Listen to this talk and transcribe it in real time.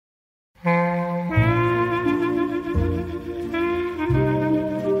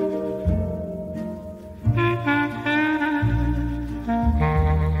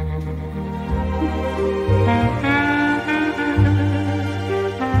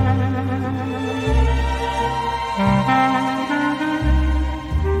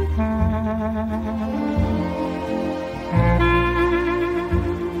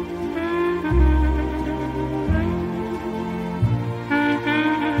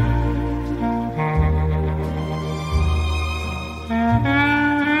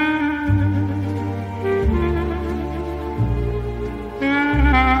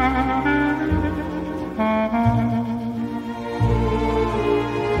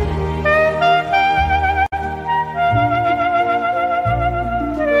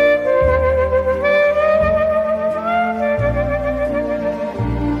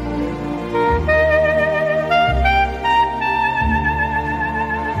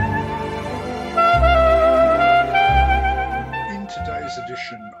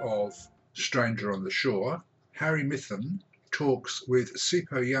Stranger on the Shore, Harry Mithun talks with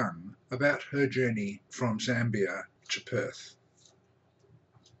Sipo Young about her journey from Zambia to Perth.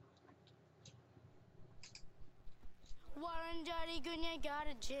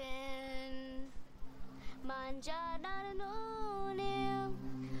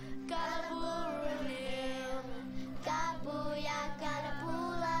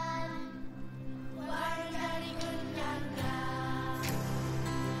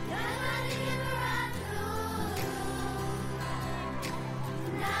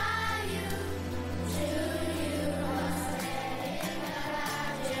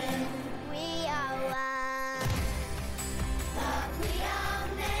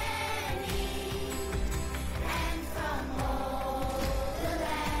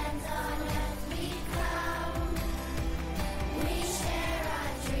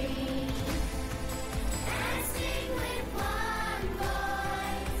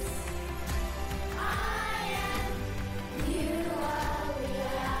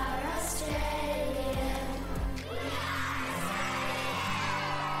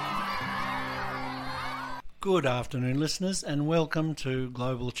 Good afternoon, listeners, and welcome to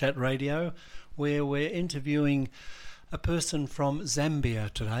Global Chat Radio, where we're interviewing a person from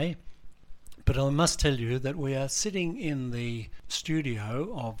Zambia today. But I must tell you that we are sitting in the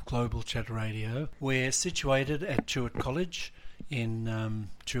studio of Global Chat Radio. We're situated at Chewett College in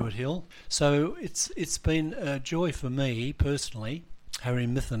Chewett Hill. So it's been a joy for me personally. Harry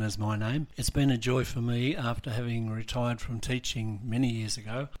Mithun is my name. It's been a joy for me after having retired from teaching many years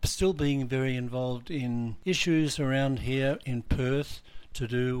ago, still being very involved in issues around here in Perth to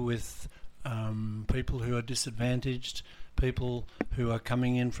do with people who are disadvantaged, people who are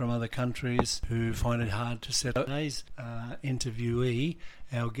coming in from other countries who find it hard to settle. Today's interviewee,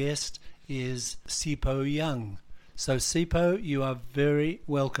 our guest, is Sipo Young. So Sipo, you are very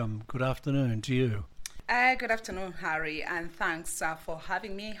welcome. Good afternoon to you. Good afternoon, Harry, and thanks for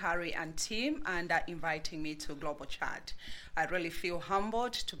having me, Harry and team, and inviting me to Global Chat. I really feel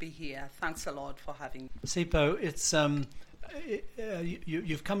humbled to be here. Thanks a lot for having me. Sipo, it's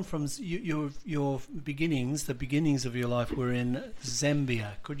you've come from your beginnings. The beginnings of your life were in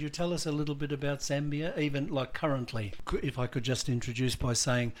Zambia. Could you tell us a little bit about Zambia, even like currently? If I could just introduce by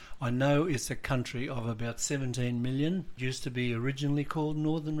saying, I know it's a country of about 17 million. It used to be originally called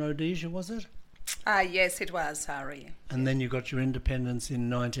Northern Rhodesia, was it? Yes, it was, Harry. And then you got your independence in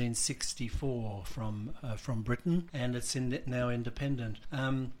 1964 from Britain, and it's now independent.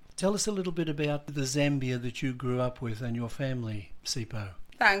 Tell us a little bit about the Zambia that you grew up with and your family, Sipo.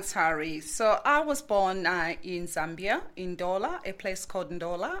 Thanks, Harry. So I was born in Zambia, in Ndola, a place called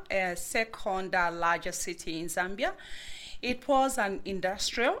Ndola, a second largest city in Zambia. It was an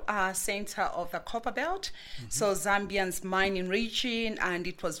industrial center of the Copper Belt, so Zambians mining region, and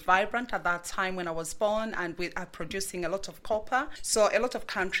it was vibrant at that time when I was born, and we are producing a lot of copper. So a lot of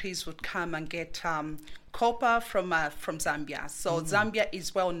countries would come and get copper from Zambia. So Zambia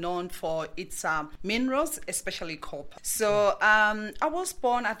is well known for its minerals, especially copper. So I was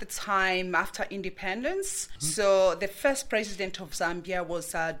born at the time after independence. So the first president of Zambia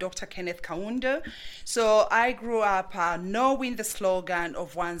was Dr. Kenneth Kaunda. So I grew up knowing the slogan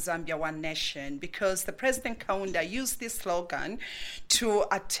of One Zambia, One Nation, because the President Kaunda used this slogan to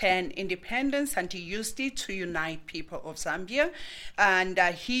attain independence, and he used it to unite people of Zambia. And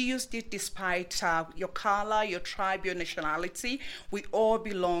he used it despite your color, your tribe, your nationality. We all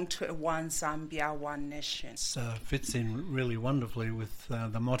belong to a One Zambia, One Nation. It fits in really wonderfully with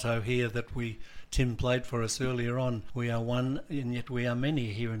the motto here that Tim played for us earlier on. We are one, and yet we are many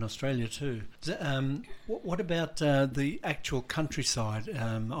here in Australia too. What about the actual countryside?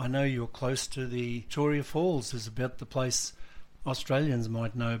 I know you're close to the Victoria Falls. Is about the place Australians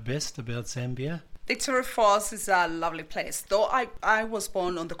might know best about Zambia. Victoria Falls is a lovely place. Though I was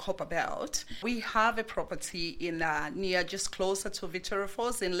born on the Copper Belt, we have a property in near, just closer to Victoria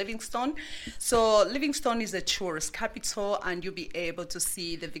Falls in Livingstone. So Livingstone is a tourist capital, and you'll be able to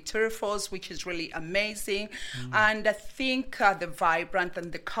see the Victoria Falls, which is really amazing. And I think the vibrant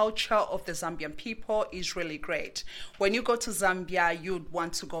and the culture of the Zambian people is really great. When you go to Zambia, you'd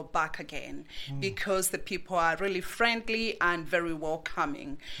want to go back again because the people are really friendly and very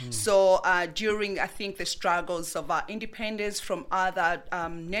welcoming. So during I think, the struggles of independence from other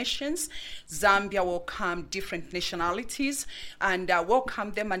nations, Zambia welcomed different nationalities and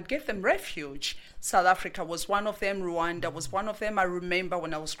welcomed them and gave them refuge. South Africa was one of them. Rwanda was one of them. I remember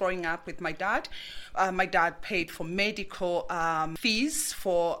when I was growing up with my dad paid for medical fees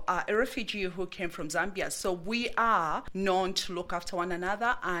for a refugee who came from Zambia. So we are known to look after one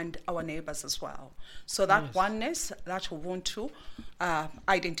another and our neighbors as well. So that oneness, that Ubuntu,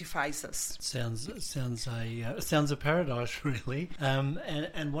 identifies us. Sounds a paradise, really.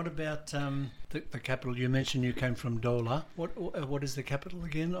 And what about the capital? You mentioned you came from Dola. What is the capital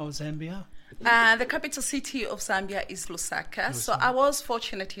again of Zambia? The capital city of Zambia is Lusaka. So I was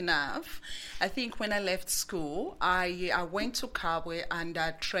fortunate enough. I think when I left school, I went to Kabwe and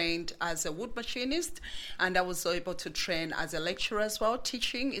trained as a wood machinist, and I was able to train as a lecturer as well.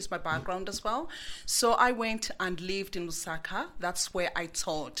 Teaching is my background as well. So I went and lived in Lusaka. That's where I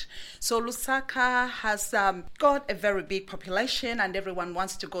taught. So Lusaka has got a very big population, and everyone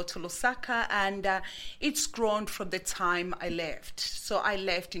wants to go to Lusaka, and it's grown from the time I left. So I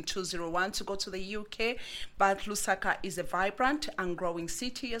left in 2001 to go to the UK, but Lusaka is a vibrant and growing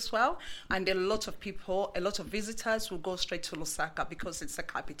city as well, and a lot of people, a lot of visitors will go straight to Lusaka because it's the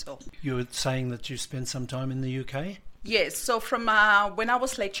capital. You were saying that you spent some time in the UK? Yes, so from when I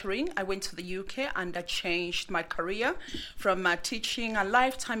was lecturing, I went to the UK and I changed my career from teaching.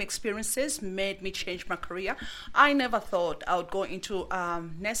 Lifetime experiences made me change my career. I never thought I would go into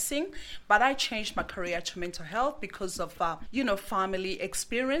nursing, but I changed my career to mental health because of, family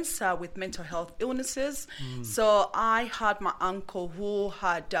experience with mental health illnesses. So I had my uncle who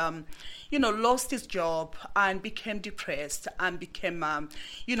had, lost his job and became depressed and became,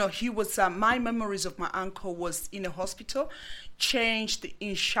 he was, my memories of my uncle was in a hospital, changed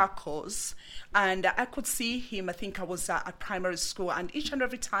in shackles, and I could see him. I think I was at primary school, and each and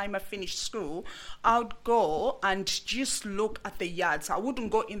every time I finished school, I would go and just look at the yards. I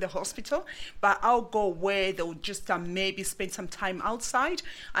wouldn't go in the hospital, but I'll go where they would just maybe spend some time outside,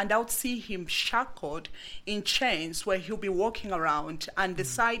 and I would see him shackled in chains where he'll be walking around, and the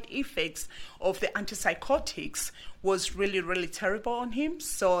side effects of the antipsychotics was really, really terrible on him.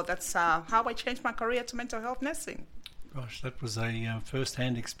 So that's how I changed my career to mental health nursing. Gosh, that was a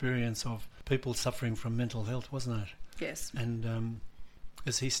first-hand experience of people suffering from mental health, wasn't it? Yes. And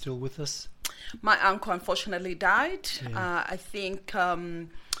is he still with us? My uncle unfortunately died. Yeah. I think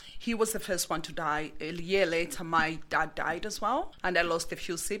he was the first one to die. A year later, my dad died as well. And I lost a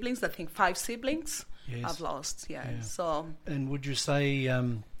few siblings, I think 5 siblings. Yes. I've lost, yeah. So. And would you say,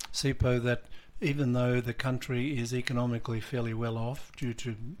 Sipho, that even though the country is economically fairly well off due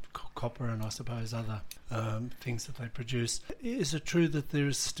to copper and I suppose other things that they produce, is it true that there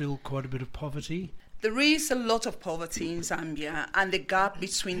is still quite a bit of poverty? There is a lot of poverty in Zambia, and the gap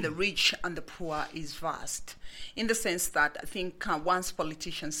between the rich and the poor is vast, in the sense that I think once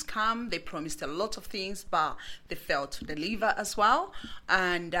politicians come, they promised a lot of things, but they failed to deliver as well.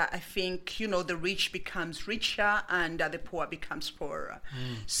 And I think, the rich becomes richer and the poor becomes poorer.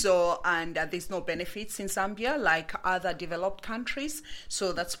 So, and there's no benefits in Zambia like other developed countries.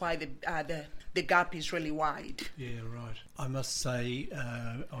 So that's why the gap is really wide. Yeah, right. I must say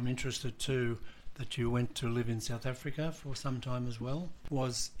I'm interested too that you went to live in South Africa for some time as well.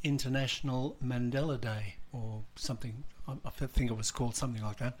 Was International Mandela Day or something? I think it was called something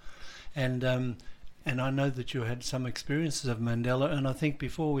like that. And I know that you had some experiences of Mandela, and I think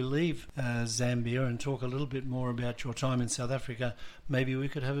before we leave Zambia and talk a little bit more about your time in South Africa, maybe we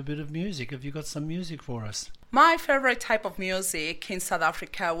could have a bit of music. Have you got some music for us? My favorite type of music in South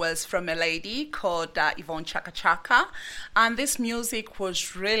Africa was from a lady called Yvonne Chaka Chaka. And this music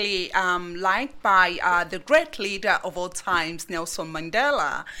was really liked by the great leader of all times, Nelson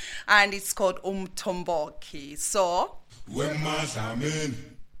Mandela. And it's called Umtomboki. So...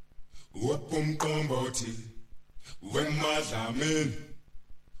 Wopumkomboti, Wemazamin,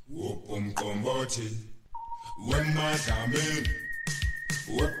 Wopumkomboti, Wemazamin,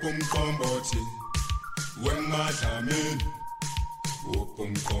 Wopumkomboti, Wemazamin,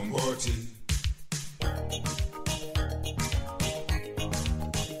 Wopumkomboti.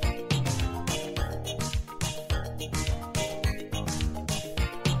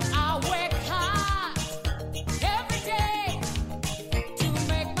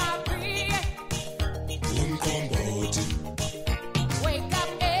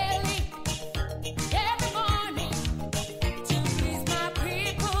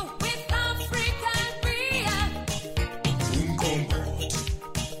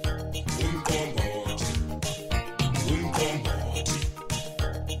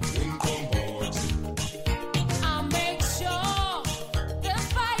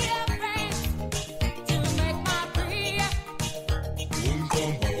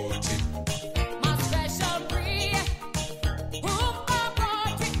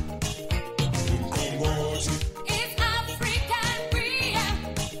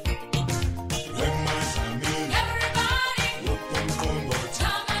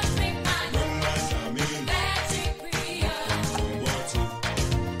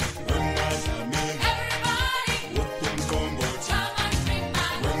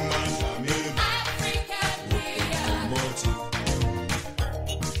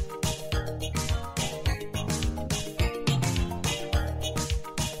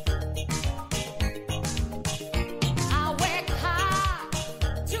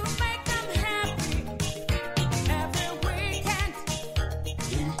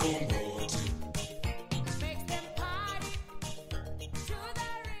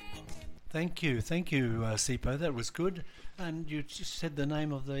 Thank you, Sipo. That was good. And you just said the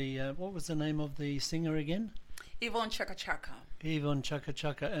name of the what was the name of the singer again? Yvonne Chaka Chaka. Yvonne Chaka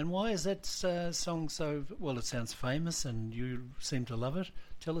Chaka. And why is that song so... Well, it sounds famous and you seem to love it.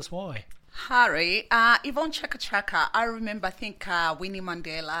 Tell us why. Harry, Yvonne Chaka Chaka, I remember, I think, Winnie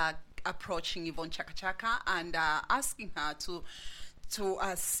Mandela approaching Yvonne Chaka Chaka and asking her to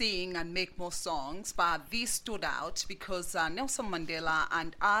sing and make more songs, but this stood out because Nelson Mandela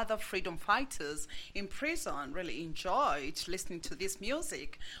and other freedom fighters in prison really enjoyed listening to this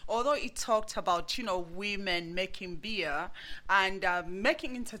music. Although it talked about, women making beer and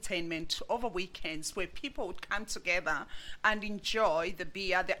making entertainment over weekends where people would come together and enjoy the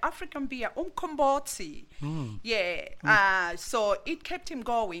beer, the African beer, umkomboti. So it kept him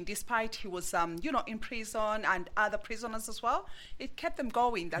going despite he was, in prison and other prisoners as well. It kept them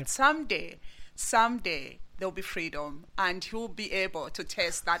going that someday there'll be freedom and he'll be able to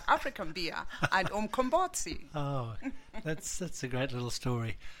taste that African beer and umkomboti. Oh, that's a great little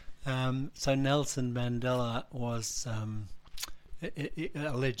story. So Nelson Mandela was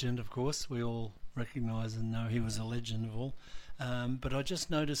a legend, of course. We all recognise and know he was a legend of all. But I just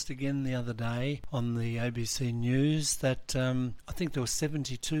noticed again the other day on the ABC News that I think there were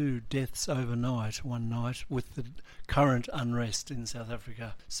 72 deaths overnight, one night, with the current unrest in South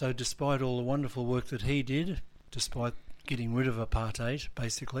Africa. So despite all the wonderful work that he did, despite getting rid of apartheid,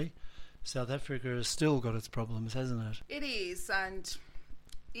 basically, South Africa has still got its problems, hasn't it? It is, and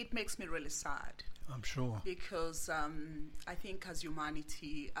it makes me really sad. I'm sure. Because I think as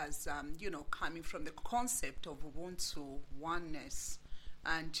humanity, as, coming from the concept of Ubuntu, oneness,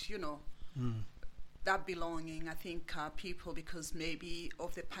 and, that belonging, I think people, because maybe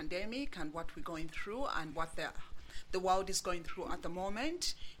of the pandemic and what we're going through and what the world is going through at the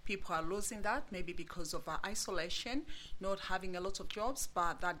moment, people are losing that, maybe because of isolation, not having a lot of jobs,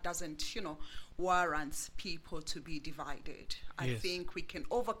 but that doesn't, warrant people to be divided. I think we can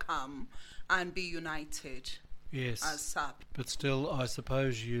overcome and be united. Yes, as SAP. But still, I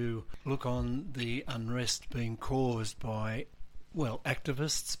suppose you look on the unrest being caused by,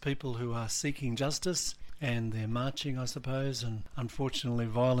 activists, people who are seeking justice, and they're marching, I suppose, and unfortunately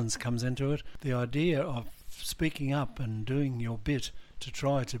violence comes into it. The idea of speaking up and doing your bit to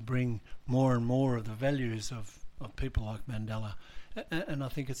try to bring more and more of the values of people like Mandela. And I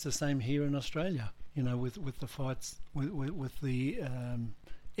think it's the same here in Australia, with the fights, with the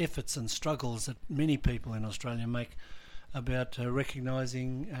efforts and struggles that many people in Australia make about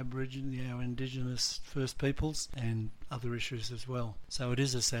recognising Aboriginal, our Indigenous First Peoples, and other issues as well. So it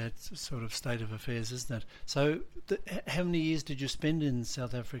is a sad sort of state of affairs, isn't it? So how many years did you spend in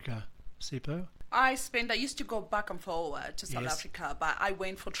South Africa, Sipo? I used to go back and forward to South Africa, but I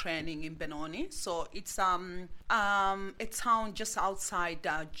went for training in Benoni. So it's a town just outside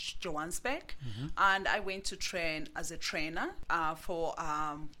Johannesburg. Mm-hmm. And I went to train as a trainer for,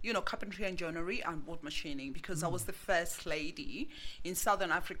 carpentry and joinery and wood machining, because I was the first lady in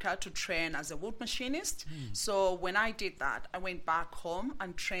Southern Africa to train as a wood machinist. So when I did that, I went back home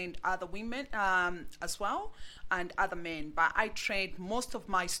and trained other women as well, and other men. But I trained, most of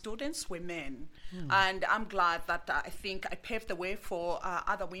my students were men. And I'm glad that I think I paved the way for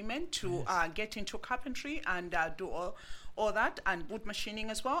other women to get into carpentry and do all that, and wood machining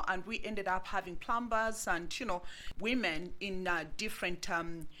as well. And we ended up having plumbers and, women in different,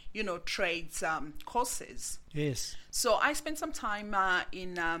 trades courses. Yes. So I spent some time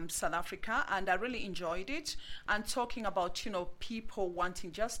in South Africa, and I really enjoyed it. And talking about, people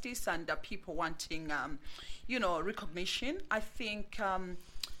wanting justice and people wanting, recognition. I think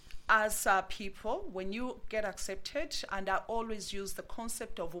as people, when you get accepted, and I always use the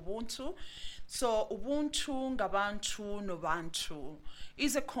concept of Ubuntu. So Ubuntu ngabantu nobantu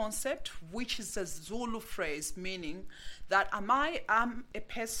is a concept which is a Zulu phrase, meaning that I'm a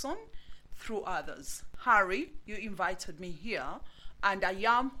person through others. Harry, you invited me here, and I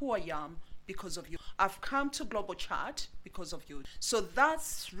am who I am because of you. I've come to Global Chat because of you. So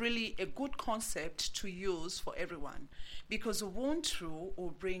that's really a good concept to use for everyone, because Ubuntu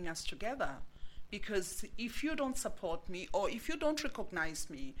will bring us together. Because if you don't support me, or if you don't recognize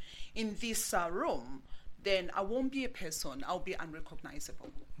me in this room, then I won't be a person. I'll be unrecognizable.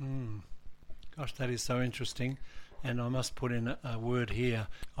 Gosh, that is so interesting. And I must put in a word here.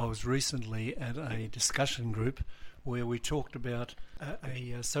 I was recently at a discussion group where we talked about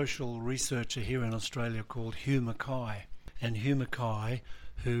a social researcher here in Australia called Hugh Mackay. And Hugh Mackay,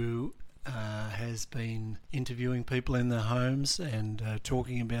 who has been interviewing people in their homes and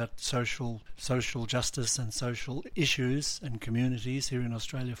talking about social justice and social issues and communities here in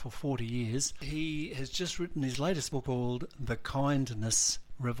Australia for 40 years. He has just written his latest book called The Kindness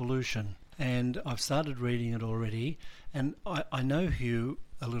Revolution, and I've started reading it already, and I know Hugh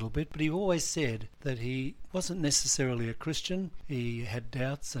a little bit, but he always said that he wasn't necessarily a Christian. He had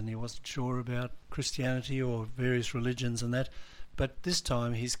doubts and he wasn't sure about Christianity or various religions and that. But this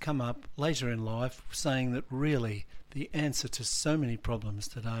time he's come up later in life saying that really the answer to so many problems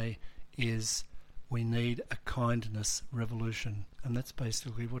today is we need a kindness revolution. And that's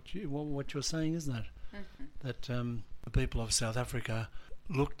basically what you're saying, isn't it? Mm-hmm. That the people of South Africa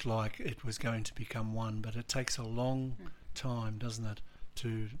looked like it was going to become one, but it takes a long time, doesn't it,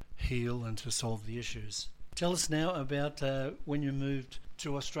 to heal and to solve the issues. Tell us now about when you moved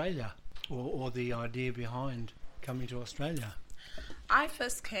to Australia, or the idea behind coming to Australia. I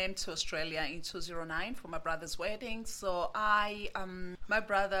first came to Australia in 2009 for my brother's wedding. So I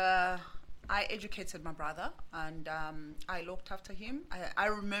educated my brother, and I looked after him. I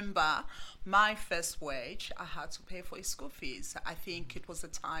remember my first wage, I had to pay for his school fees. I think it was a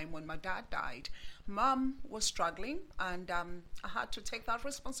time when my dad died. Mom was struggling, and I had to take that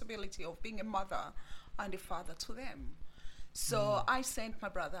responsibility of being a mother and a father to them. So I sent my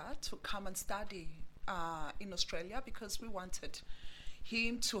brother to come and study in Australia because we wanted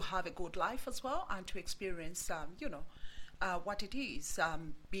him to have a good life as well and to experience, what it is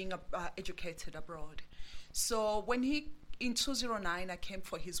being educated abroad. So when in 2009, I came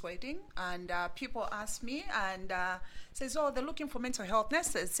for his wedding, and people asked me and says, "Oh, they're looking for mental health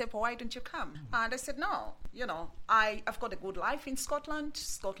nurses. Say, why don't you come?" And I said, "No, I've got a good life in Scotland.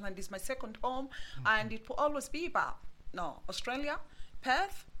 Scotland is my second home, and it will always be about Australia,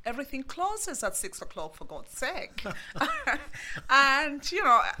 Perth." Everything closes at 6 o'clock, for God's sake. And,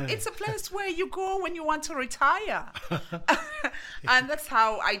 it's a place where you go when you want to retire. And that's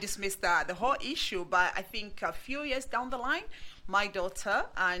how I dismissed the whole issue. But I think a few years down the line, my daughter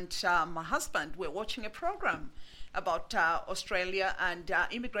and my husband were watching a program about Australia and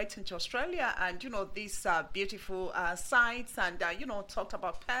immigrating to Australia, and these beautiful sites, and talked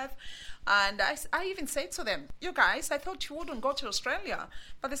about Perth. And I even said to them, "You guys, I thought you wouldn't go to Australia."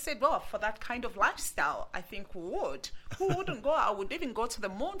 But they said, "Well, for that kind of lifestyle, I think we would. Who wouldn't go? I would even go to the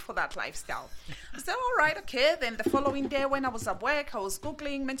moon for that lifestyle." I said, "All right, okay." Then the following day, when I was at work, I was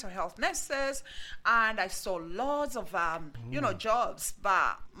Googling mental health nurses, and I saw lots of jobs.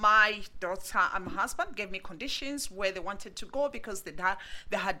 But my daughter and my husband gave me conditions where they wanted to go because they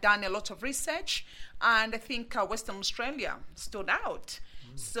had done a lot of research, and I think Western Australia stood out.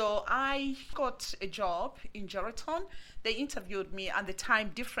 So I got a job in Geraldton. They interviewed me, and the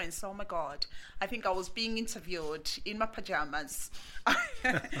time difference, oh my God. I think I was being interviewed in my pajamas,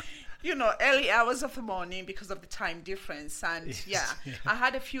 early hours of the morning because of the time difference. And I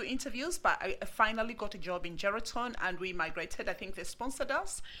had a few interviews, but I finally got a job in Geraldton, and we migrated. I think they sponsored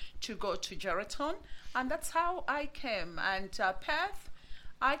us to go to Geraldton, and that's how I came. And Perth,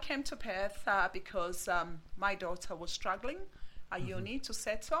 I came to Perth because my daughter was struggling at uni to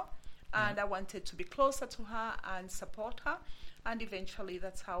settle, and I wanted to be closer to her and support her, and eventually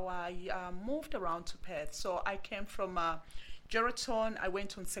that's how I moved around to Perth. So I came from Geraldton, I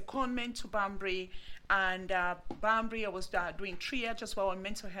went on secondment to Bunbury, and Bunbury I was doing triage as well on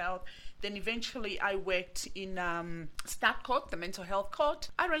mental health. Then eventually I worked in Stat Court, the mental health court.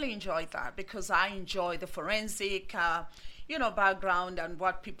 I really enjoyed that because I enjoy the forensic background and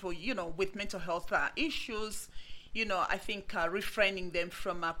what people with mental health issues, I think refraining them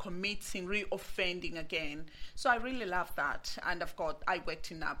from committing, re-offending again. So I really love that. And of course, I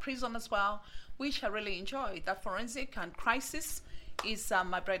worked in prison as well, which I really enjoyed. That forensic and crisis is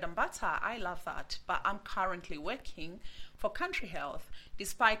my bread and butter. I love that. But I'm currently working for Country Health.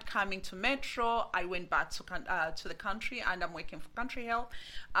 Despite coming to Metro, I went back to the country, and I'm working for Country Health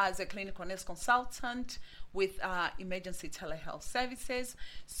as a clinical nurse consultant with emergency telehealth services.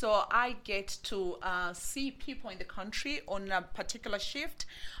 So I get to see people in the country on a particular shift.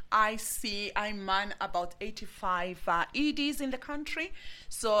 I man about 85 EDs in the country.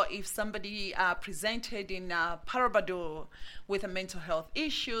 So if somebody presented in Parabadu with a mental health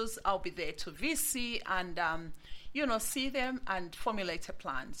issues, I'll be there to visit and see them and formulate a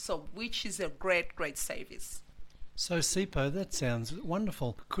plan. So which is a great service. So, Sipo, that sounds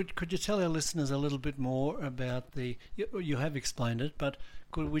wonderful. Could you tell our listeners a little bit more about you have explained it, but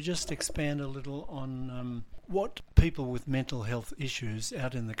could we just expand a little on what people with mental health issues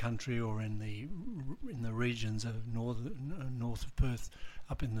out in the country or in the regions of north of Perth,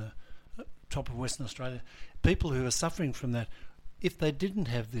 up in the top of Western Australia, people who are suffering from that, if they didn't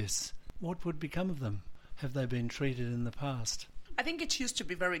have this, what would become of them? Have they been treated in the past? I think it used to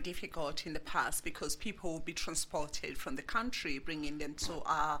be very difficult in the past because people would be transported from the country, bringing them to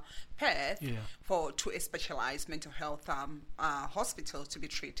Perth to a specialized mental health hospital to be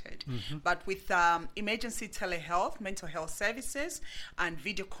treated. But with emergency telehealth, mental health services, and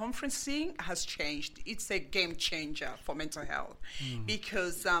video conferencing has changed. It's a game changer for mental health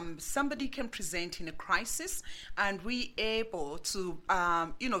because somebody can present in a crisis and we able to,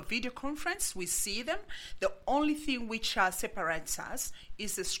 video conference, we see them. The only thing which separates us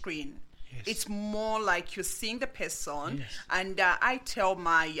is the screen. Yes. It's more like you're seeing the person, and I tell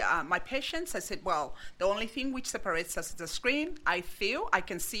my patients, I said, well, the only thing which separates us is the screen. I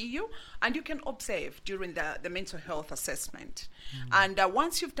can see you, and you can observe during the mental health assessment. And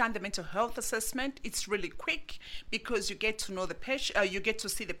once you've done the mental health assessment, it's really quick because you get to know the patient, you get to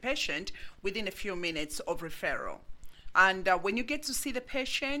see the patient within a few minutes of referral. And when you get to see the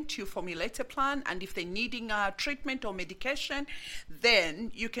patient, you formulate a plan, and if they're needing treatment or medication, then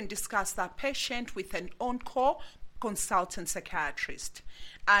you can discuss that patient with an on-call consultant psychiatrist.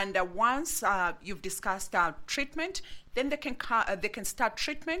 And once you've discussed treatment, then they can start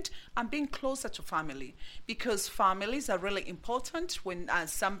treatment and being closer to family, because families are really important when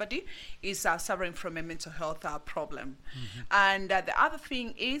somebody is suffering from a mental health problem. And the other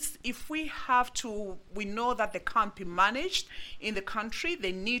thing is, if we know that they can't be managed in the country,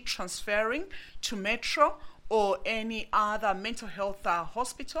 they need transferring to Metro or any other mental health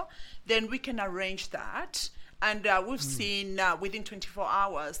hospital, then we can arrange that. And we've seen within 24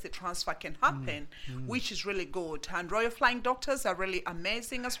 hours the transfer can happen, which is really good. And Royal Flying Doctors are really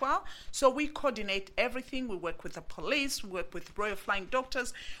amazing as well. So we coordinate everything. We work with the police, we work with Royal Flying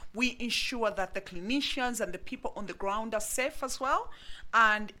Doctors. We ensure that the clinicians and the people on the ground are safe as well.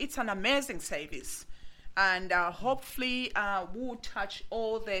 And it's an amazing service. And hopefully we'll touch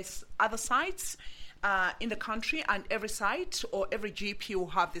all these other sites in the country, and every site or every GP will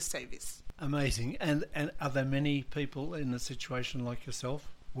have this service. Amazing. And are there many people in a situation like yourself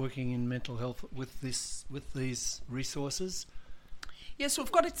working in mental health with these resources? Yes,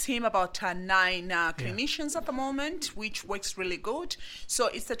 we've got a team about 9 clinicians at the moment, which works really good. So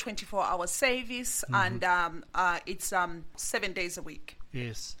it's a 24-hour service, and it's 7 days a week.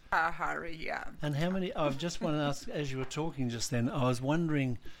 Yes. Harry, yeah. And how many? I just want to ask, as you were talking just then, I was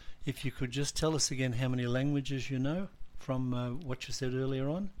wondering if you could just tell us again how many languages you know from what you said earlier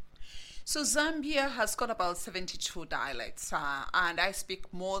on. So Zambia has got about 72 dialects, and I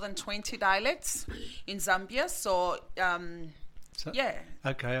speak more than 20 dialects in Zambia. So yeah.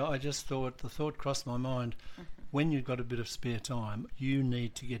 Okay, I just thought, the thought crossed my mind, when you've got a bit of spare time, you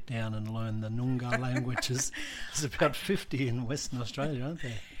need to get down and learn the Noongar languages. There's about 50 in Western Australia, aren't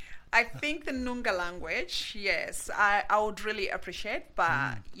there? I think the Noongar language, yes, I would really appreciate.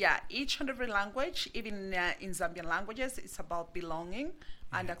 But each and every language, even in Zambian languages, it's about belonging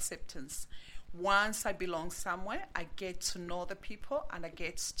and acceptance. Once I belong somewhere, I get to know the people and I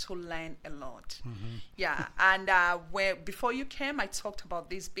get to learn a lot. Yeah, and before you came, I talked about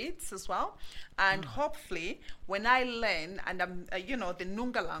these bits as well. And hopefully, when I learn and the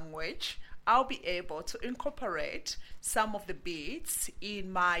Noongar language, I'll be able to incorporate some of the beads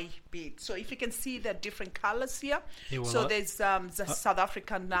in my bead. So if you can see the different colors here. So there's the South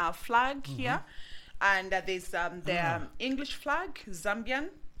African flag here, and there's the English flag, Zambian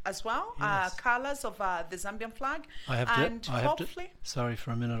as well, colors of the Zambian flag. Sorry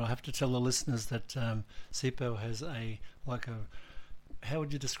for a minute. I have to tell the listeners that SIPO has how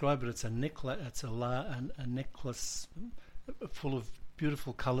would you describe it? It's a necklace. It's a necklace full of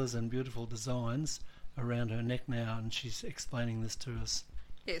beautiful colours and beautiful designs around her neck now, and she's explaining this to us.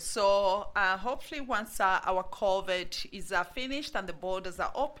 Yes, so hopefully once our COVID is finished and the borders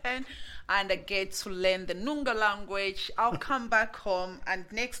are open and I get to learn the Noongar language, I'll come back home, and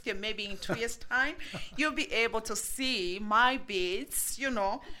next year, maybe in 2 years' time, you'll be able to see my beads,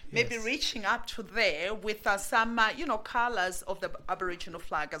 maybe reaching up to there with some, colours of the Aboriginal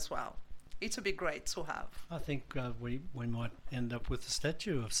flag as well. It would be great to have. I think we might end up with a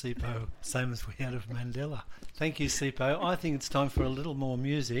statue of SIPO, same as we had of Mandela. Thank you, SIPO. I think it's time for a little more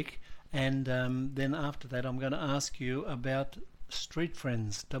music, and then after that I'm going to ask you about Street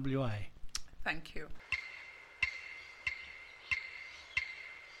Friends WA. Thank you.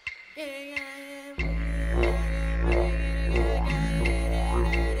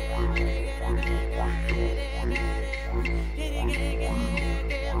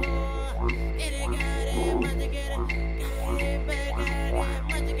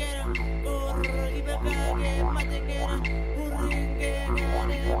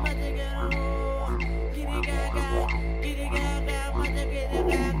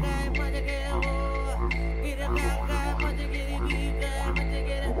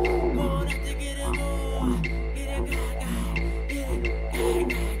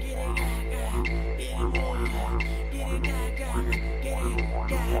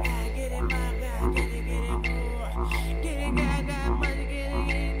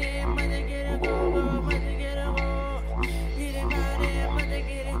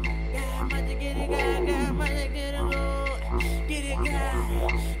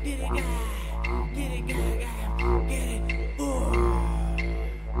 get it, God, get it, God, get it, ooh.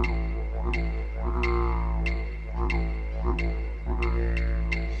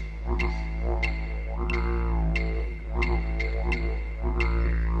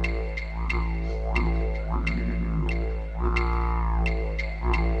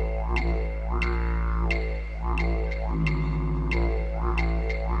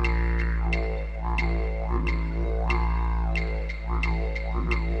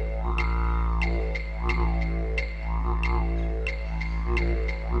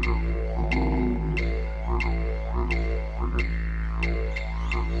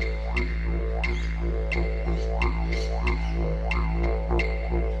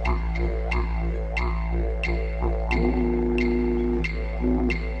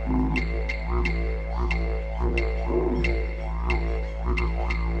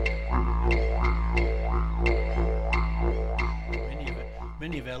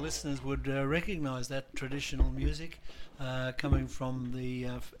 Many of our listeners would recognise that traditional music coming from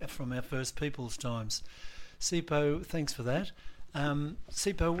from our First Peoples times. Sipo, thanks for that.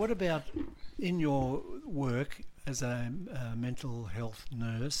 Sipo, what about in your work as a mental health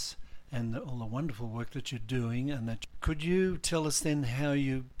nurse and all the wonderful work that you're doing? Could you tell us then how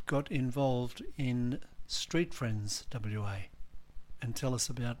you got involved in Street Friends WA, and tell us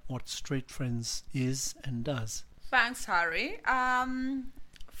about what Street Friends is and does? Thanks, Harry.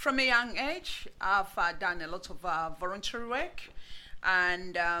 From a young age, I've done a lot of voluntary work.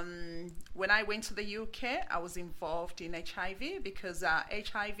 And when I went to the UK, I was involved in HIV because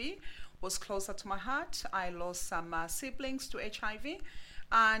HIV was closer to my heart. I lost some siblings to HIV.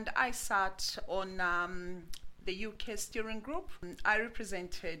 And I sat on the UK steering group. I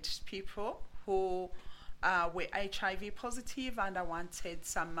represented people who were HIV positive, and I wanted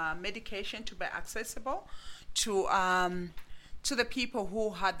some medication to be accessible to the people who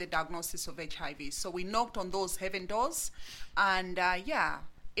had the diagnosis of HIV. So we knocked on those heaven doors, and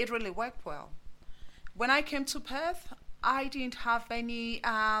it really worked well. When I came to Perth, I didn't have any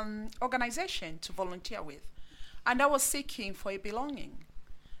organization to volunteer with, and I was seeking for a belonging.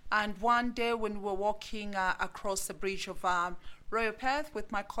 And one day when we were walking across the bridge of Royal Perth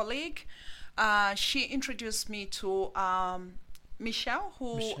with my colleague, she introduced me to Michelle,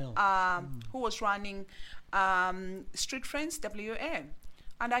 who was running Street Friends WA,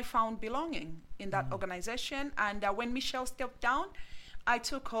 and I found belonging in that organization. And when Michelle stepped down, I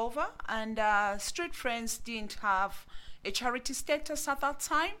took over, and Street Friends didn't have a charity status at that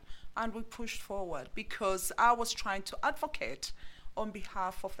time, and we pushed forward because I was trying to advocate on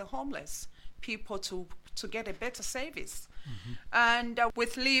behalf of the homeless people to get a better service. And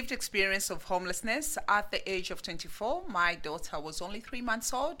with lived experience of homelessness, at the age of 24, my daughter was only 3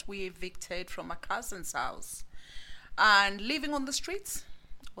 months old. We evicted from my cousin's house. And living on the streets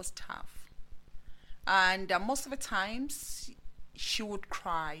was tough. And most of the times, she would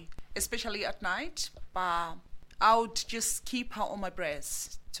cry, especially at night. But I would just keep her on my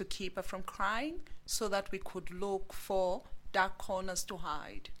breast to keep her from crying so that we could look for dark corners to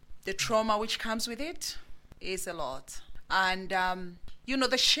hide. The trauma which comes with it is a lot. And,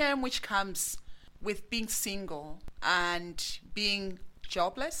 the shame which comes with being single and being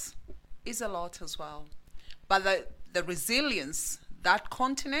jobless is a lot as well. But the resilience, that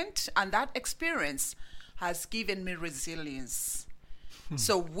continent and that experience has given me resilience.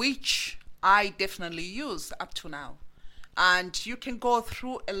 So which I definitely use up to now. And you can go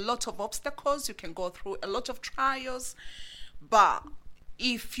through a lot of obstacles, you can go through a lot of trials, but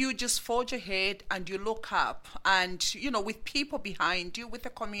if you just forge ahead and you look up and, with people behind you, with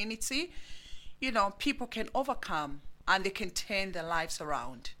the community, people can overcome and they can turn their lives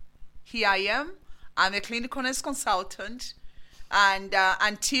around. Here I am. I'm a clinical nurse consultant. And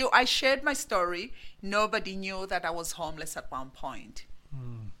until I shared my story, nobody knew that I was homeless at one point.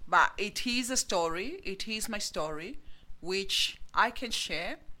 But it is a story. It is my story, which I can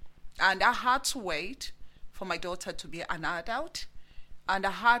share. And I had to wait for my daughter to be an adult. And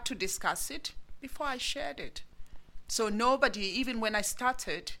I had to discuss it before I shared it. So nobody, even when I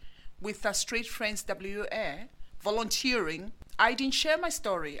started with Street Friends WA, volunteering, I didn't share my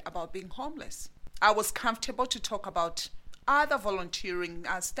story about being homeless. I was comfortable to talk about other volunteering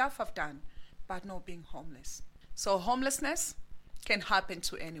stuff I've done, but not being homeless. So homelessness can happen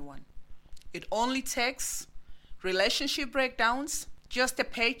to anyone. It only takes relationship breakdowns, just a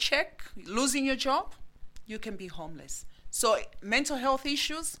paycheck, losing your job, you can be homeless. So mental health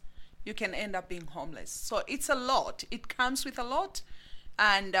issues, you can end up being homeless. So it's a lot. It comes with a lot.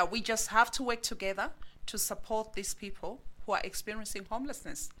 And we just have to work together to support these people who are experiencing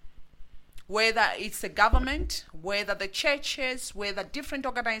homelessness. whether it's the government, whether the churches, whether different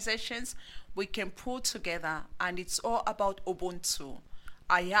organizations, we can pull together, and it's all about Ubuntu.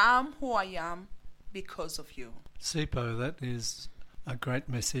 I am who I am because of you. Sipo, that is a great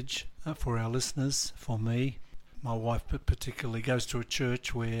message for our listeners, for me. My wife particularly goes to a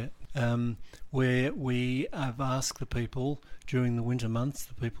church where we have asked the people during the winter months,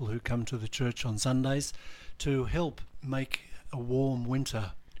 the people who come to the church on Sundays, to help make a warm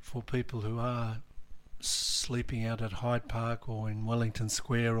winter for people who are sleeping out at Hyde Park or in Wellington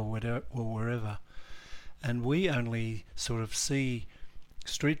Square or wherever. And we only sort of see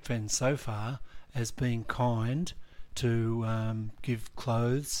Street Friends so far as being kind to give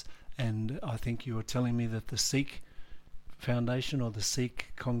clothes, and I think you were telling me that the Sikh Foundation or the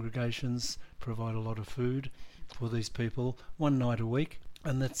Sikh congregations provide a lot of food for these people one night a week,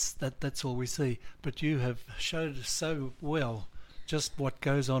 and that's all we see. But you have showed us so well just what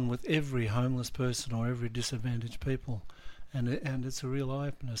goes on with every homeless person or every disadvantaged people, and it's a real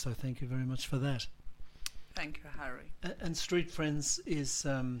eye-opener, so thank you very much for that. Thank you, Harry. And Street Friends has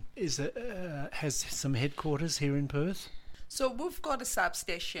some headquarters here in Perth. So we've got a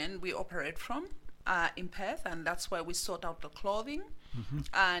substation we operate from in Perth, and that's where we sort out the clothing,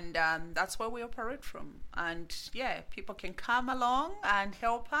 and that's where we operate from. And yeah, people can come along and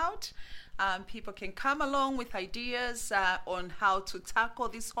help out. People can come along with ideas on how to tackle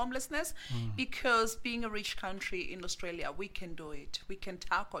this homelessness, because being a rich country in Australia, we can do it. We can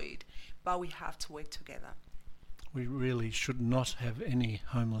tackle it, but we have to work together. We really should not have any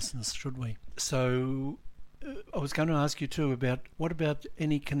homelessness, should we? So I was going to ask you too what about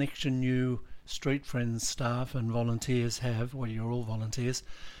any connection you Street Friends staff and volunteers have, well, you're all volunteers,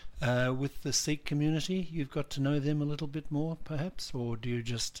 with the Sikh community? You've got to know them a little bit more, perhaps, or do you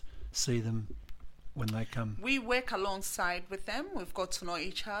just see them when they come? We work alongside with them. We've got to know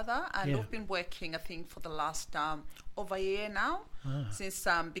each other, and we've been working, I think, for the last over a year now, since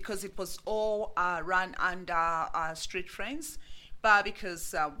because it was all run under Street Friends. But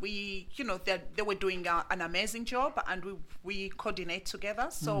because they were doing an amazing job, and we coordinate together,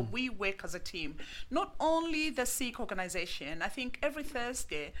 so we work as a team. Not only the Sikh organization, I think every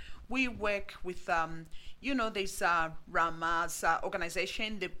Thursday we work with, there's Rama's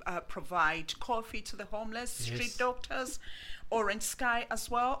organization. They provide coffee to the homeless, street doctors, Orange Sky as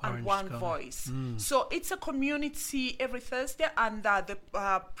well, and One Voice. So it's a community every Thursday, and the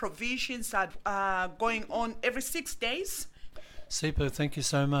provisions are going on every 6 days. Sipo, thank you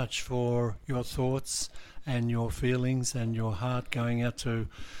so much for your thoughts and your feelings and your heart going out to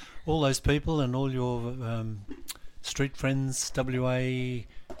all those people and all your Street Friends, WA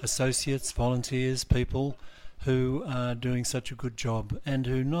associates, volunteers, people who are doing such a good job, and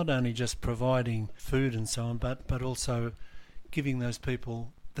who not only just providing food and so on, but also giving those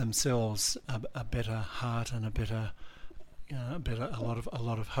people themselves a better heart and a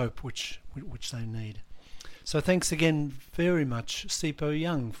lot of hope which they need. So thanks again very much, Sipo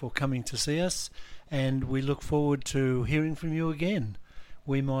Young, for coming to see us, and we look forward to hearing from you again.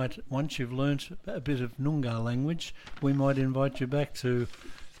 We might, once you've learnt a bit of Noongar language, we might invite you back to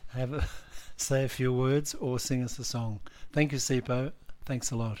say a few words or sing us a song. Thank you, Sipo.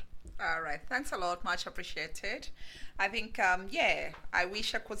 Thanks a lot. All right. Thanks a lot. Much appreciated. I think, I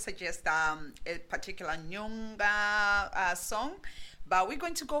wish I could suggest a particular Noongar song, but we're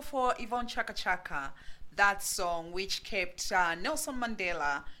going to go for Yvonne Chaka Chaka, that song which kept Nelson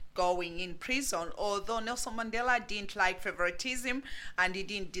Mandela going in prison, although Nelson Mandela didn't like favoritism and he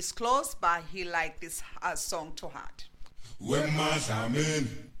didn't disclose, but he liked this song to heart. Wemadlamini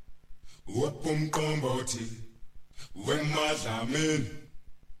wopumqombothi wemadlamini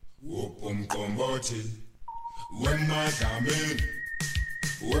wopumqombothi wemadlamini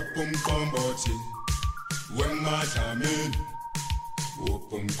wopumqombothi wemadlamini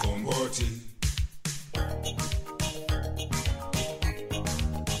wopumqombothi.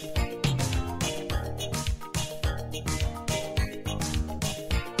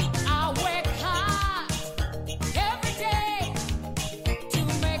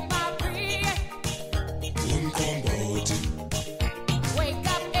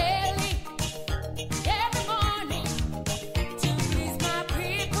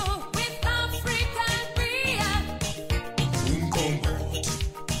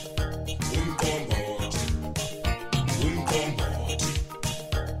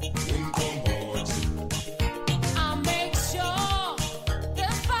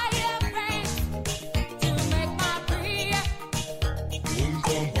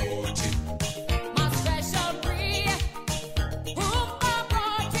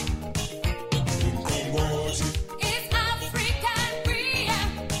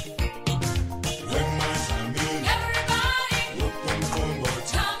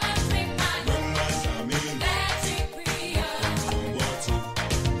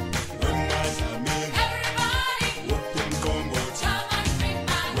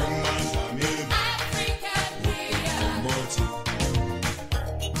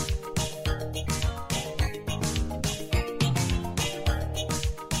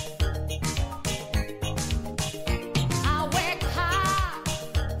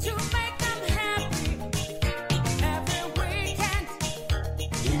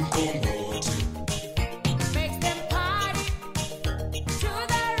 Makes them party to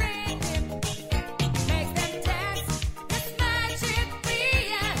the rhythm. Makes them dance this magic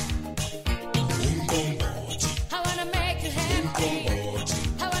beat. I wanna make you happy.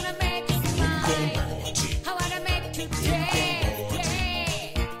 I wanna make you smile. I wanna make you dance.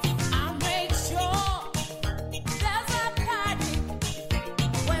 I'll make sure there's a party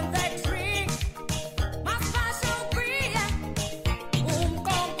when they drink my special beer.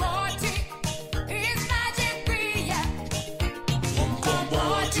 Umqombothi is magic beer.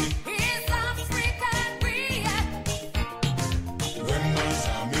 Umqombothi is African beer. Everybody,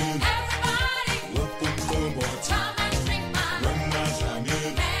 come and drink my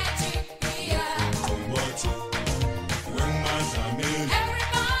magic beer. Everybody,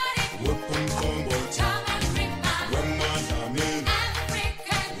 come and drink my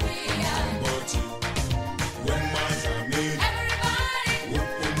African beer. Everybody,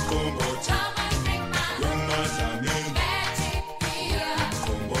 come and drink my magic beer.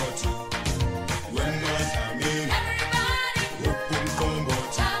 Everybody,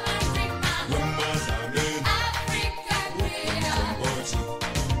 come and drink my African beer.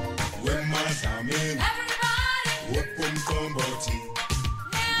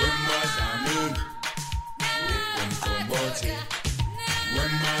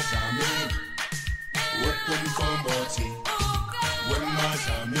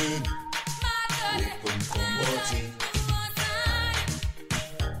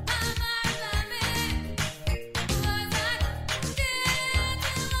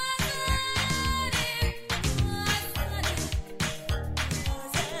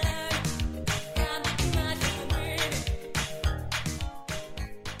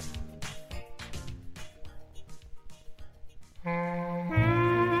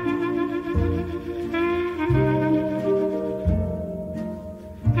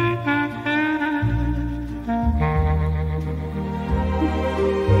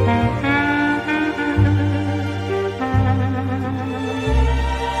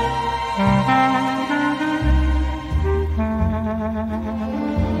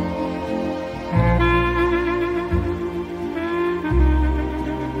 Everybody,